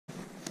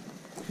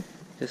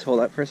Just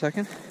hold up for a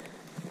second.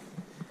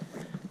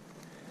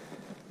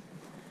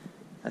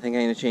 I think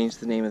I'm going to change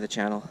the name of the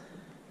channel.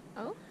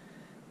 Oh?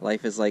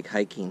 Life is like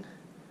hiking.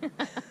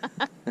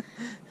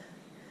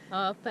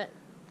 Oh, but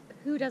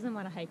who doesn't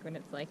want to hike when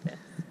it's like this?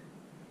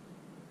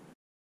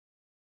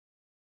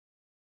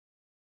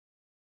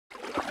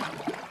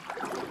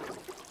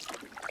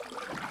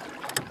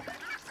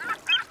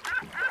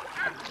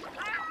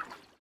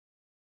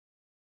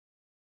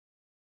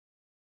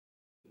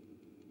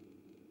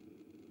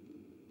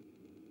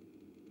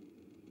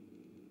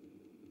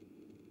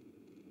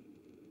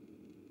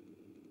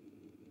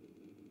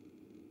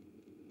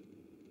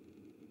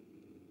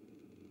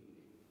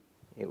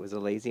 It was a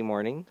lazy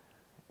morning,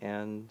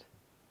 and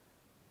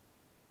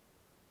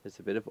there's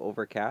a bit of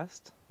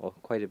overcast, well,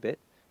 quite a bit,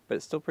 but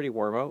it's still pretty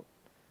warm out.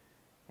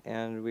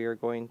 And we are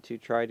going to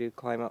try to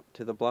climb up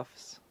to the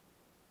bluffs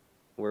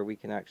where we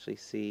can actually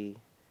see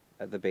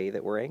the bay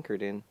that we're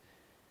anchored in,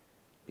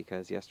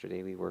 because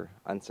yesterday we were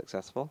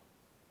unsuccessful.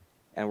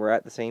 And we're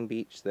at the same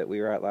beach that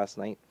we were at last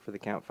night for the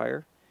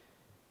campfire.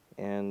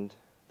 And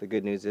the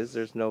good news is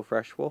there's no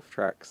fresh wolf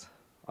tracks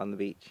on the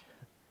beach.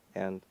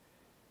 And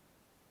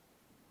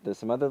there's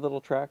some other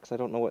little tracks, I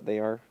don't know what they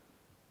are,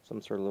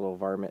 some sort of little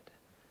varmint,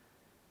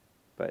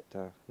 but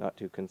not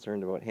too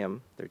concerned about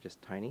him, they're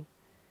just tiny.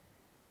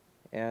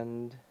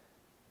 And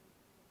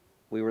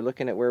we were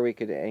looking at where we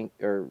could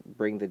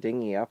bring the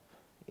dinghy up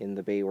in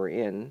the bay we're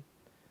in,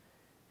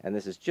 and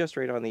this is just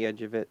right on the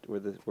edge of it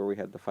where we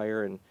had the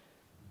fire, and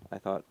I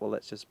thought, well,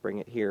 let's just bring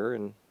it here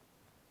and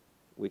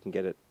we can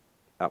get it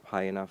up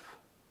high enough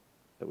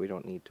that we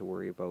don't need to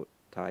worry about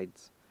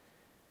tides.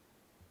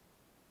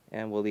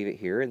 And we'll leave it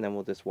here, and then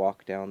we'll just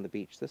walk down the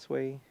beach this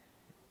way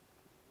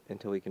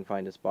until we can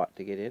find a spot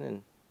to get in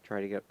and try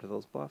to get up to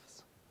those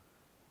bluffs.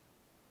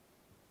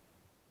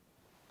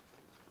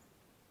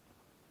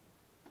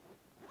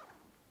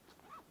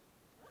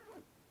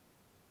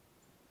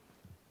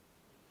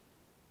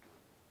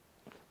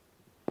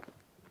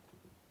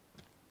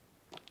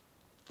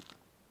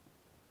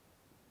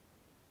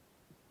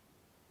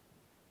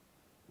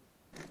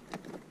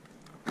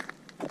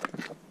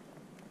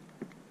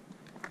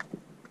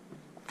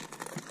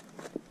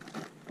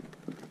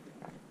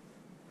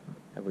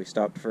 Have we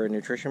stopped for a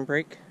nutrition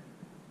break?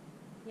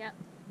 Yep,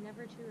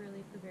 never too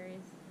early for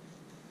berries.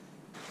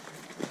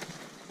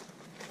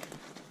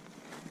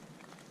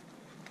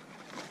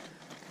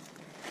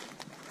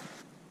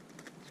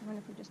 I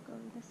wonder if we just go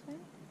this way?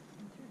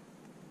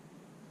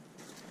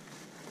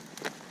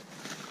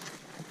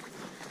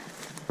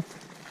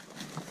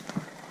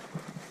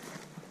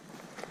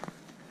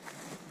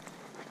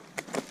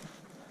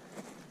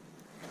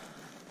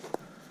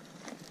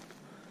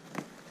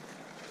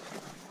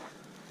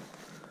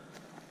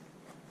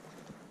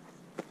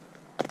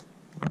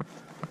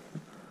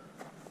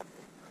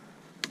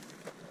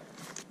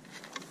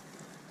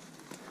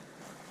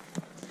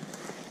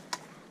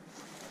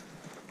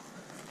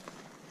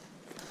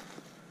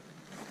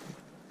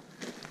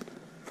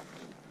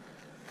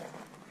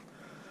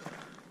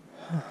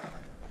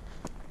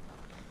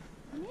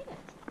 I made it.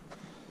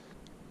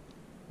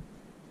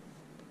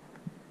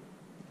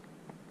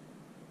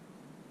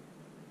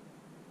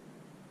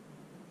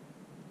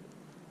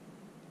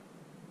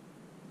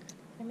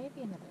 There may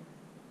be another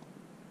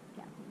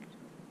gap.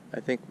 I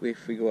think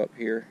if we go up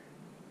here,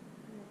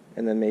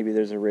 and then maybe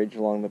there's a ridge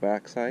along the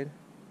backside,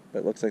 but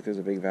it looks like there's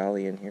a big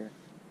valley in here.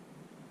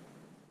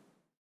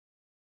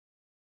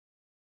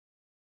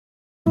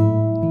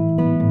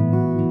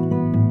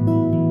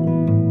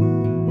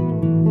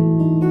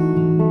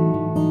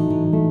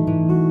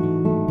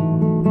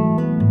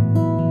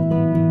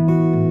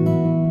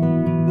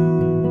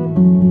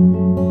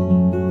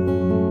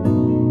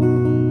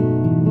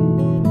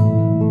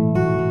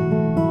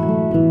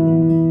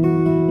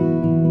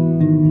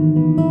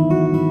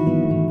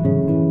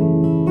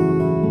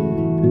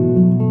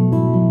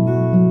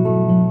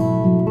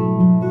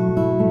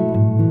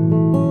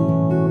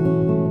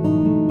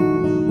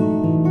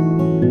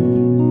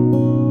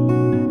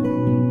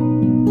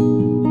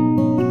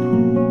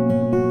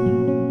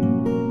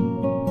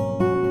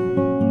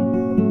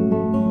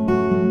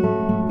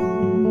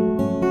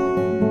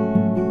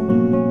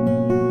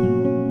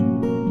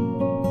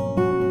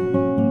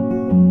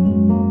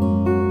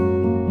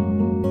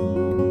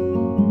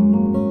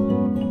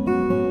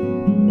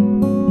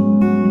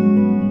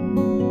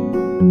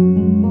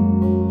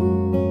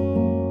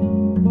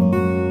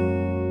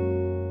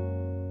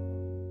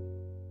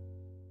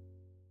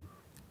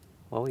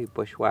 Well, we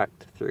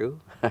bushwhacked through.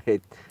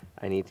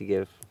 I need to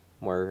give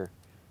more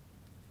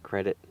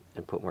credit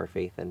and put more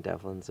faith in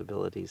Devlin's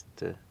abilities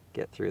to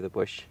get through the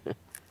bush.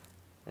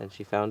 And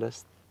she found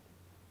us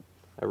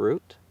a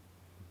route,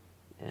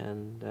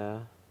 and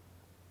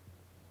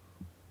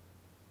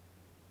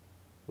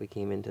we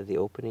came into the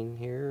opening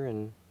here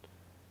and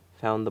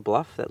found the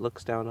bluff that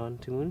looks down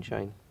onto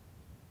Moonshine.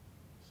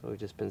 So we've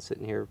just been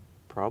sitting here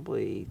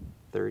probably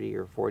 30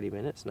 or 40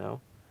 minutes now.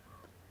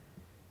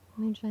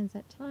 Moonshine's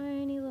that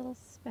tiny little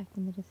speck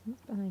in the distance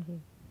behind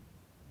you.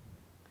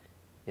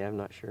 Yeah, I'm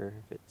not sure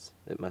if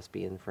it must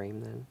be in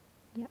frame then.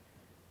 Yep.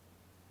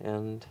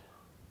 And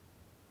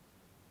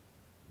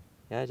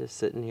yeah, just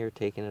sitting here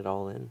taking it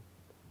all in.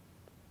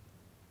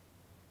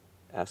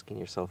 Asking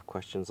yourself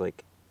questions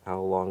like,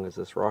 how long has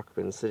this rock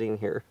been sitting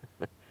here?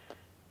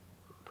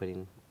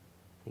 Putting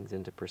things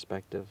into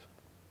perspective.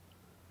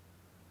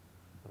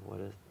 What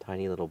a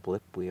tiny little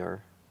blip we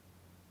are.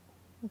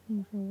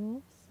 Looking for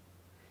wolves?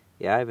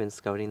 Yeah, I've been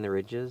scouting the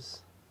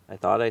ridges. I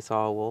thought I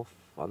saw a wolf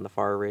on the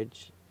far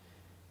ridge.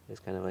 It's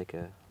kind of like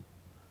a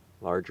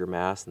larger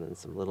mass and then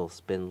some little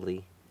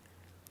spindly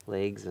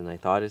legs, and I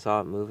thought I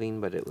saw it moving,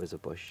 but it was a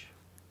bush.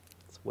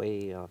 It's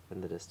way off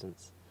in the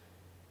distance.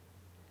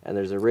 And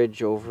there's a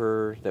ridge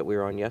over that we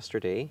were on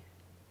yesterday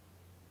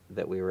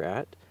that we were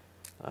at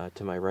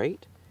to my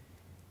right,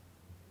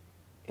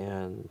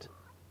 and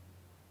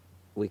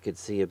we could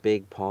see a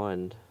big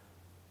pond,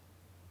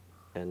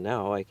 and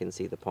now I can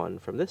see the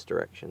pond from this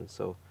direction,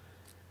 so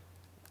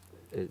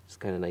it's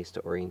kind of nice to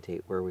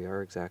orientate where we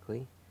are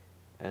exactly.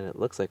 And it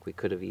looks like we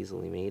could have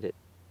easily made it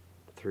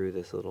through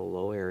this little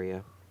low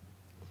area.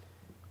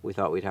 We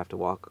thought we'd have to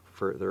walk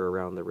further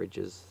around the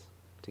ridges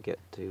to get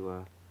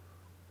to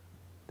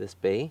this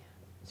bay,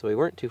 so we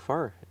weren't too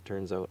far, it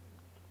turns out.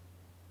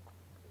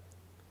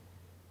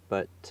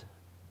 But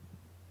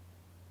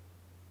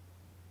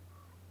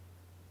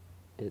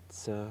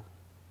it's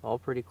all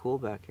pretty cool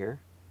back here.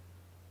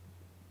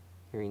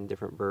 Hearing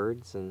different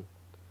birds and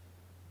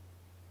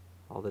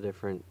all the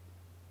different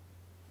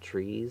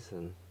trees,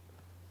 and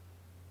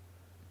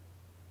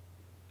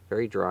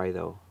very dry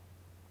though.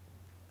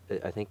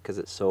 I think because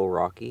it's so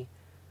rocky,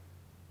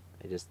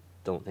 I just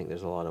don't think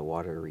there's a lot of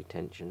water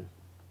retention.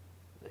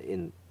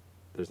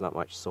 There's not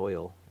much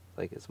soil,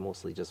 like it's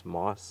mostly just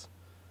moss,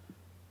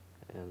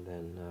 and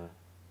then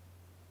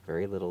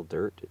very little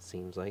dirt, it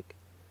seems like.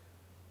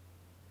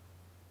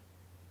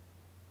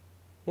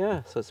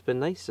 Yeah, so it's been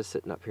nice just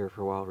sitting up here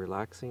for a while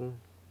relaxing,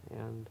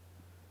 and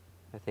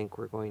I think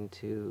we're going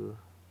to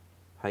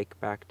hike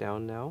back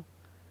down now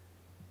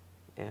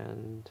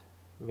and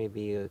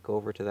maybe go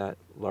over to that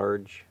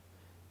large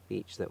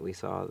beach that we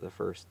saw the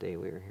first day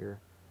we were here.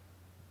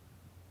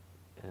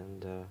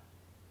 And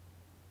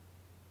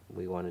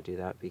we want to do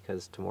that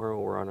because tomorrow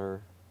we're on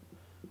our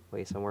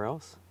way somewhere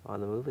else, on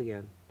the move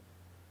again.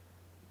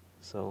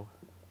 So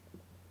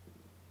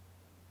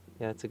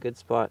yeah, it's a good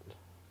spot.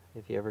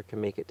 If you ever can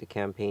make it to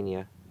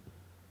Campania,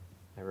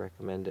 I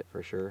recommend it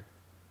for sure.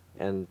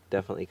 And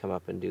definitely come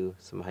up and do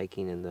some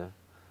hiking in the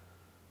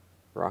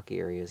rocky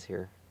areas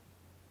here.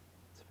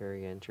 It's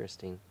very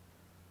interesting.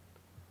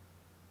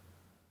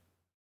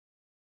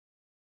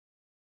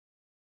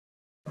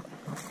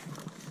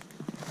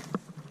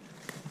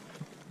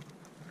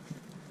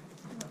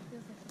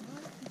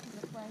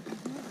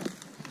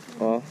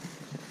 Well,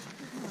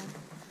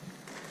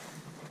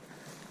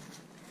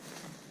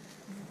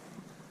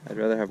 I'd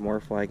rather have more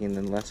flagging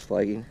than less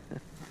flagging.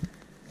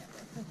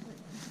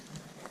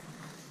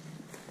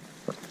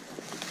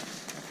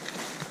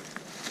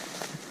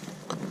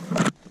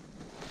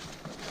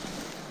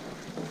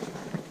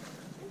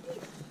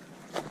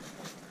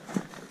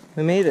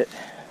 We made it.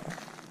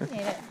 We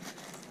made it.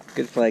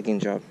 Good flagging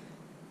job.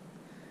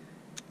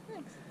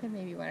 Thanks. There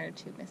may be one or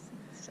two missing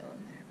still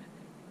in there.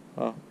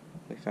 Well,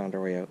 we found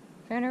our way out.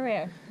 Found our way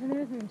out. And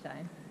there's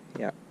moonshine.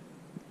 Yeah.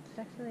 It's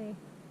actually...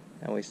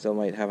 And we still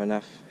might have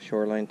enough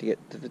shoreline to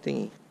get to the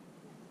dinghy.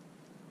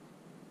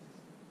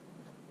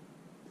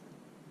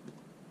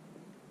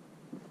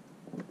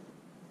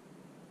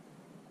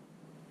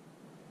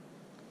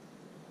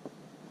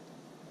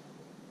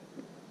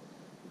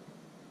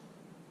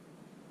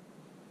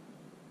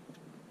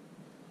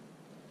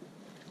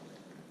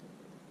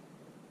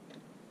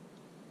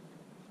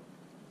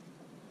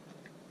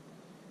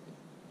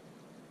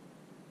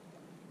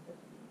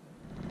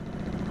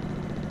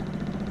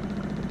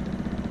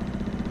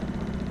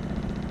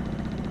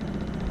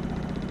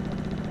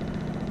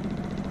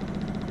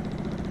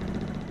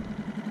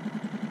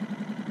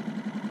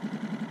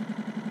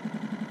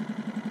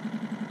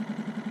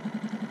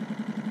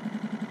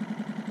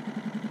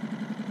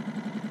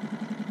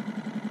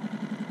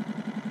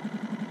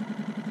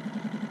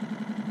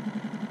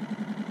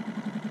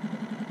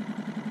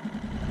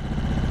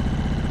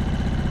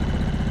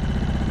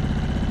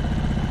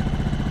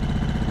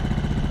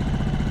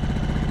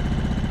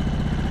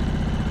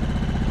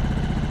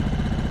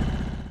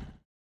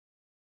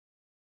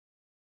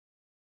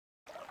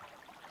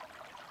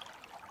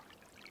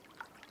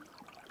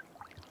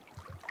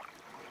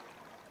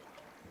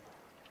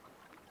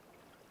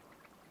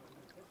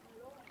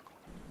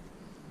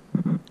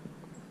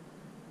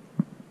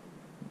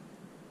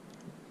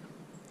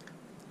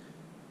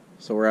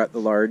 So we're at the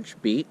large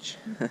beach.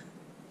 Want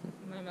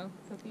to know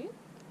for you?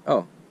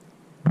 Oh,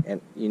 and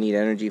you need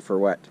energy for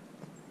what?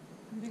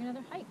 I'm doing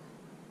another hike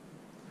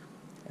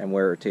And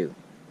where to?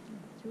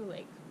 to a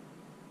lake.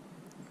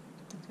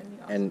 It's going to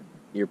be awesome. And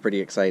you're pretty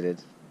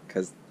excited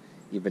because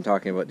you've been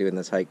talking about doing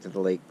this hike to the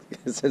lake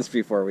since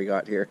before we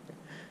got here.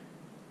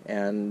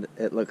 And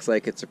it looks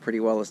like it's a pretty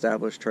well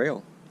established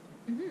trail.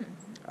 Mm-hmm.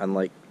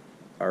 Unlike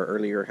our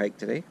earlier hike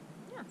today.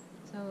 Yeah,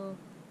 so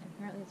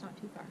apparently it's not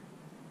too far.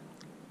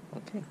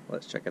 Okay,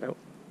 let's check it out.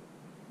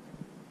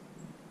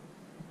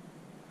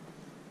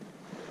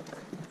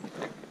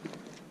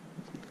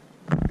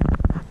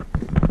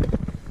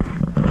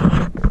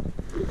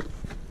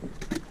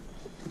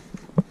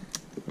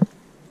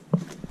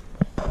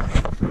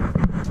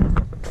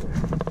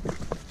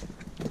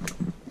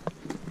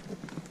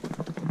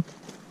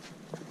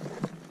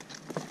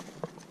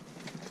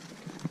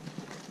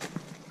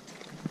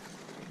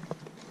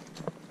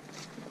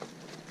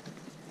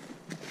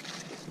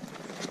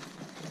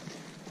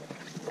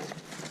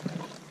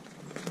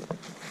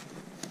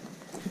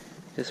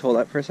 Just hold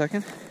up for a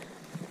second.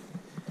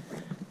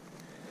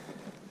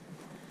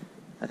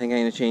 I think I'm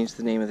going to change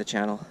the name of the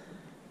channel.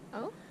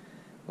 Oh?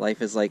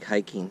 Life is like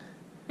hiking.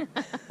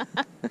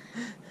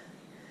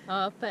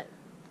 Oh, but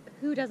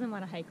who doesn't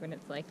want to hike when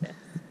it's like this?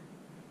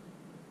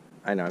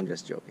 I know, I'm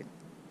just joking.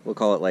 We'll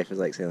call it Life is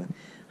like sailing.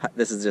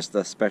 This is just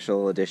the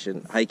special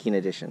edition, hiking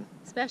edition.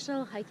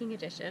 Special hiking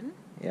edition.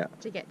 Yeah.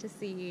 To get to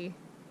see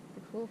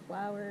the cool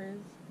flowers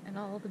and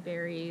all the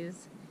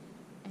berries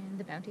and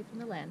the bounty from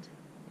the land.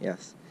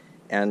 Yes.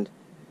 And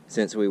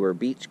since we were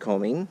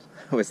beachcombing,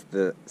 was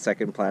the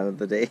second plan of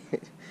the day,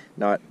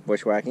 not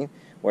bushwhacking,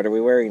 what are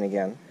we wearing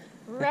again?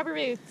 Rubber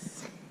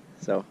boots.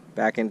 So,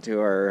 back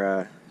into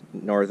our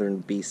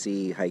northern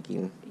BC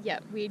hiking. Yeah,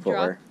 we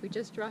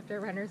just dropped our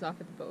runners off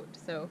at the boat,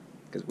 so.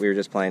 Because we were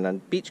just planning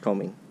on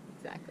beachcombing.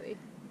 Exactly.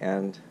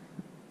 And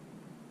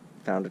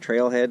found a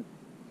trailhead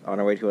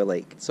on our way to a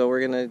lake. So we're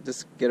going to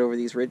just get over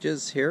these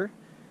ridges here.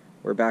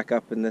 We're back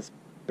up in this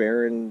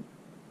barren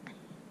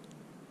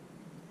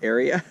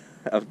area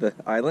of the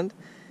island.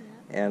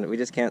 Yeah. And we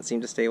just can't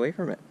seem to stay away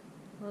from it.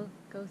 We'll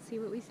go see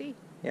what we see.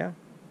 Yeah.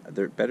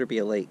 There better be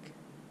a lake.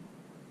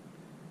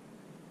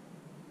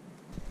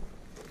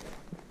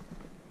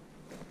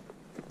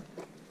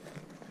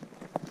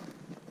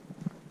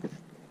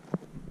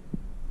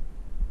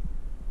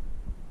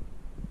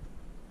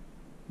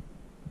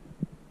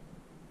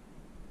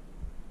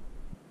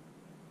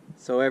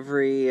 So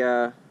every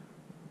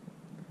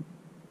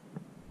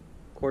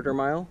quarter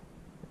mile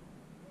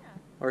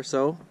or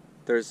so,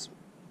 there's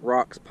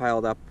rocks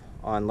piled up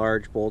on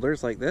large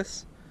boulders like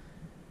this.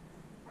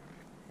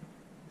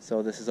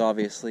 So this is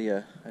obviously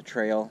a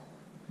trail.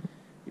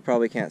 You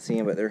probably can't see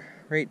them, but they're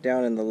right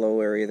down in the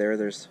low area there.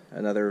 There's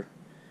another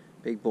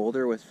big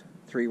boulder with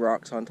 3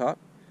 rocks on top.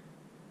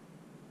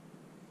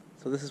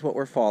 So this is what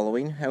we're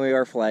following, and we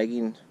are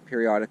flagging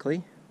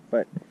periodically,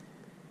 but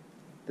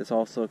this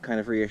also kind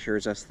of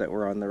reassures us that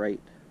we're on the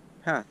right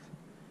path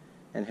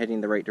and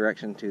heading the right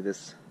direction to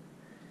this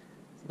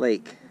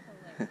lake.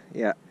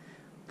 Yeah,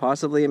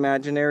 possibly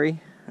imaginary,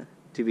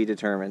 to be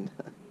determined.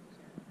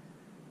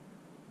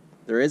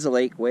 There is a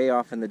lake way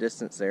off in the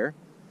distance there,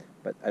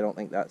 but I don't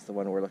think that's the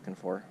one we're looking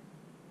for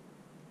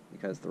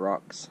because the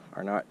rocks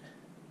are not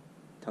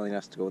telling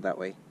us to go that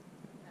way.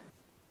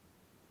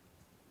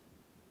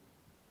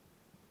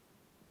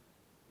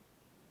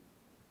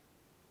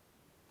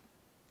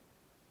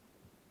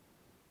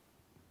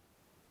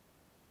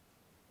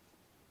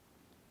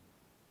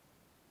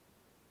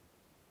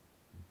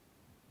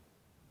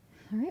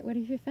 All right, what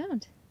have you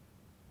found?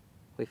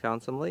 We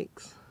found some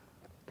lakes.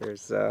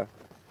 There's a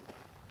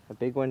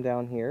big one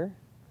down here,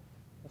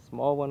 a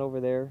small one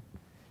over there,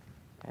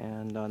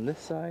 and on this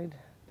side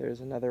there's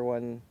another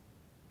one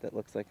that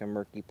looks like a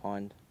murky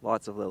pond.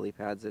 Lots of lily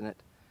pads in it.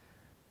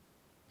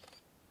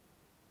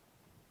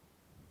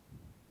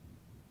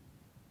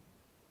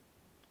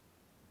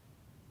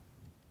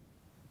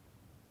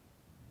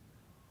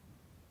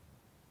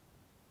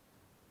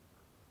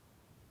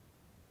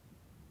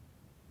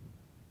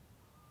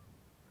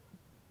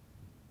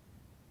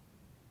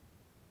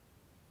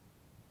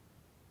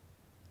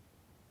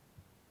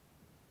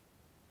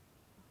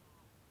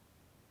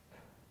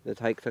 The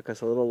hike took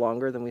us a little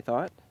longer than we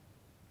thought,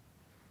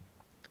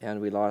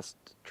 and we lost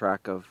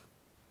track of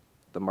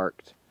the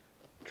marked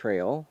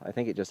trail. I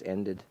think it just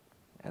ended,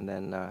 and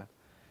then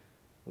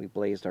we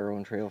blazed our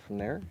own trail from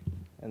there.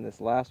 And this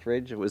last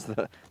ridge,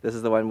 this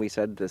is the one we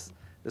said this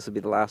would be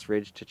the last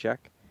ridge to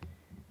check.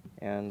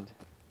 And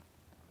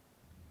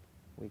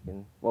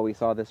we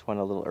saw this one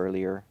a little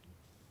earlier,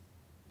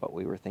 but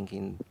we were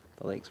thinking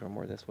the lakes were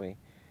more this way.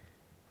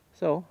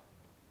 So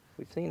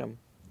we've seen them.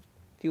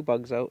 A few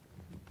bugs out,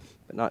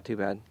 but not too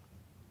bad.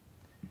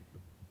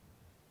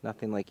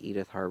 Nothing like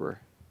Edith Harbor.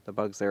 The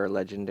bugs there are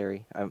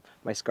legendary.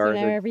 My scars.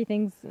 So now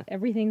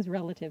everything's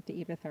relative to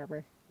Edith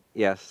Harbor.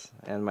 Yes,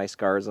 and my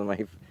scars on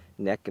my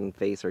neck and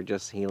face are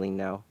just healing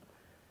now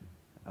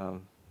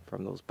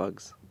from those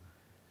bugs.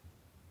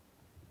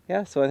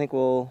 Yeah, so I think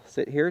we'll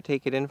sit here,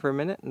 take it in for a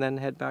minute, and then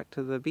head back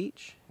to the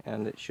beach.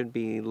 And it should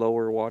be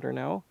lower water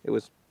now. It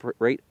was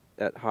right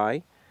at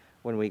high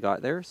when we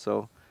got there,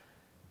 so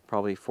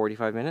probably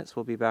 45 minutes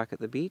we'll be back at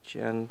the beach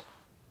and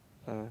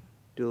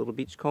do a little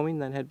beach combing,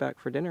 then head back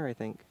for dinner, I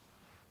think.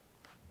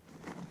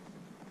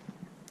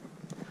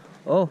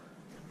 Oh,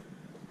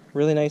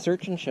 really nice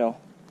urchin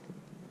shell.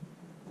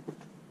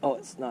 Oh,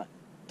 it's not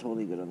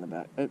totally good on the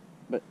back,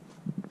 but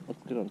looks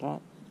good on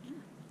top.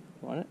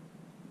 Want it?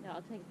 No,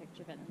 I'll take a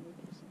picture of it and leave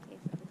it just in case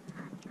I was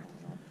dry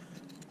it up.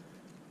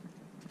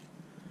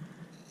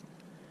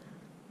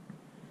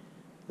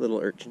 Little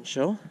urchin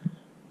show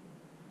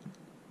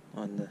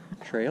on the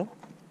trail.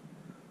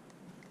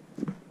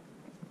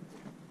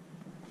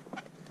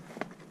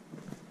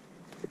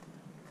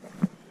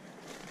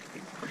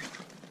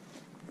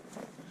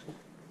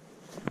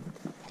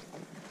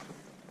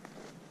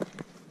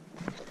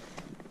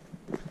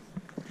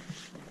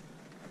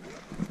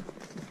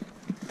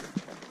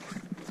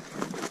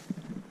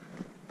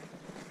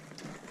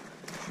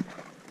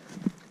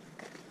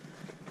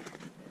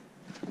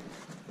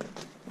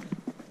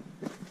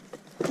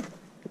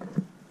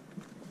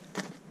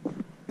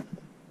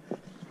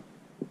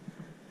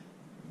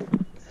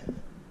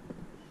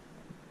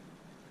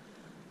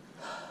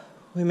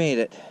 We made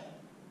it.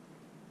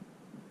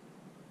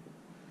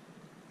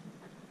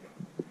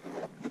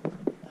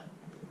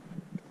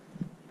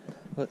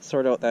 Let's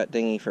sort out that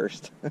dinghy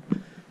first.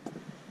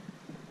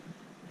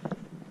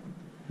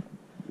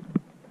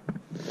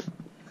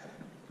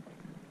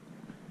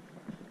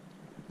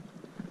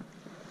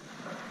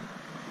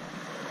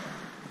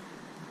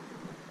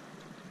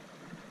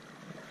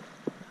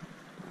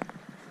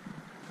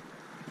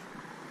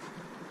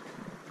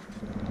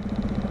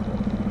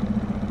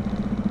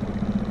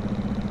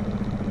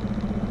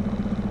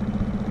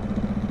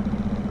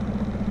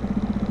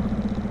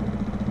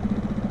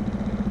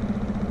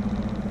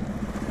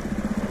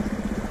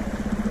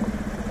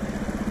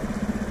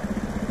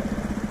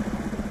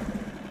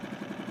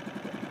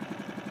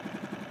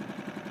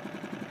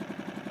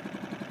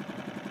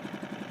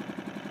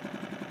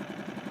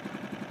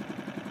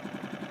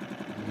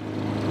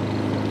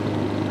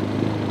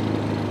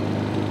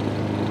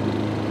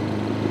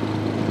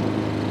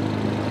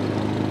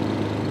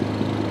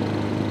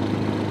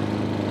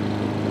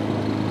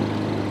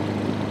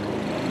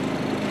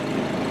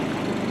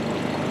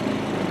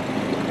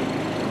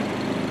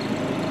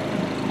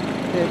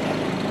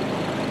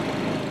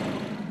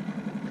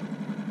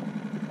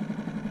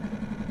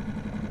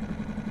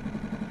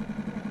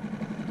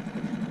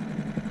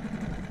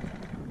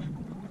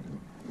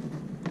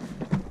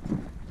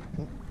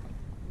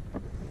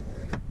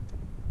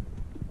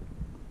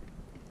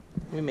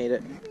 We made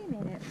it. We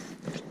made it.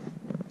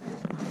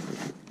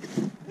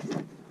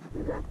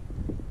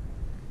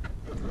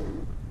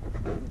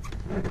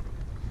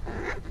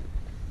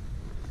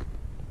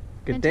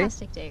 Good day?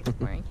 Fantastic day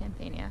exploring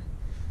Campania.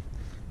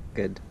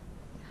 Good.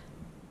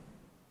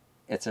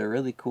 It's a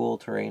really cool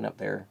terrain up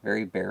there,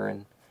 very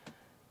barren,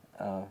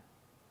 and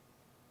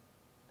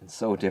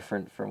so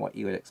different from what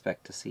you would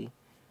expect to see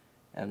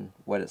and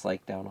what it's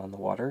like down on the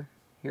water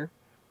here.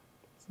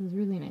 So it was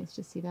really nice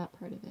to see that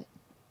part of it.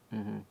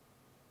 Mm-hmm.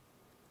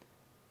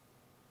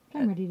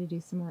 I'm ready to do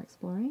some more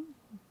exploring.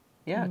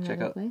 Yeah, in check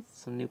another out place.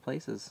 some new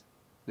places.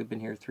 We've been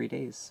here 3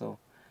 days, so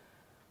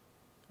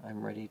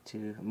I'm ready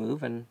to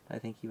move, and I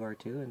think you are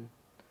too. And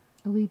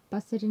Oh, we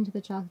busted into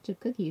the chocolate chip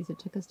cookies. It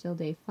took us till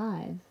day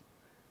 5,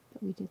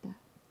 but we did that.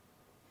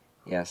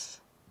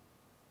 yes,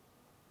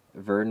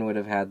 Vern would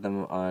have had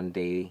them on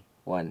day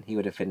 1. He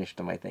would have finished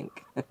them, I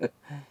think.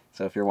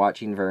 So if you're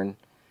watching, Vern,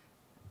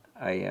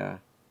 I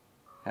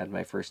had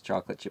my first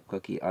chocolate chip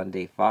cookie on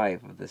day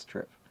 5 of this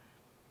trip.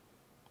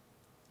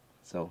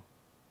 So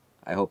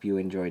I hope you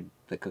enjoyed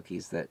the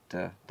cookies that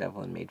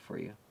Devlin made for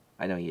you.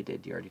 I know you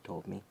did. You already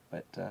told me,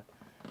 but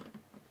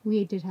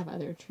We did have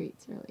other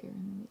treats earlier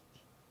in the week.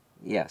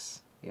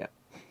 yes, yeah.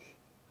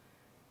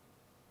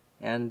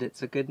 And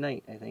it's a good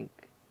night. I think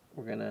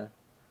we're gonna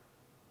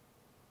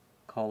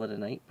call it a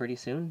night pretty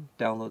soon.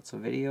 Download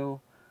some video.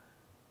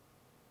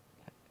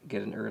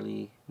 Get an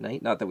early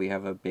night. Not that we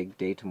have a big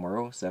day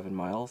tomorrow, 7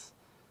 miles.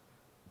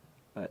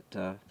 But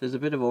there's a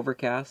bit of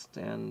overcast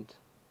and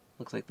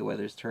looks like the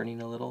weather's turning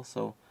a little,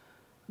 so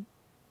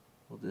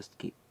we'll just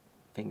keep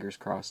fingers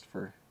crossed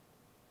for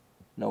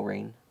no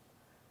rain.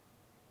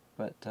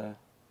 But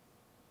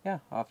yeah,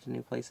 off to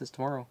new places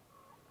tomorrow.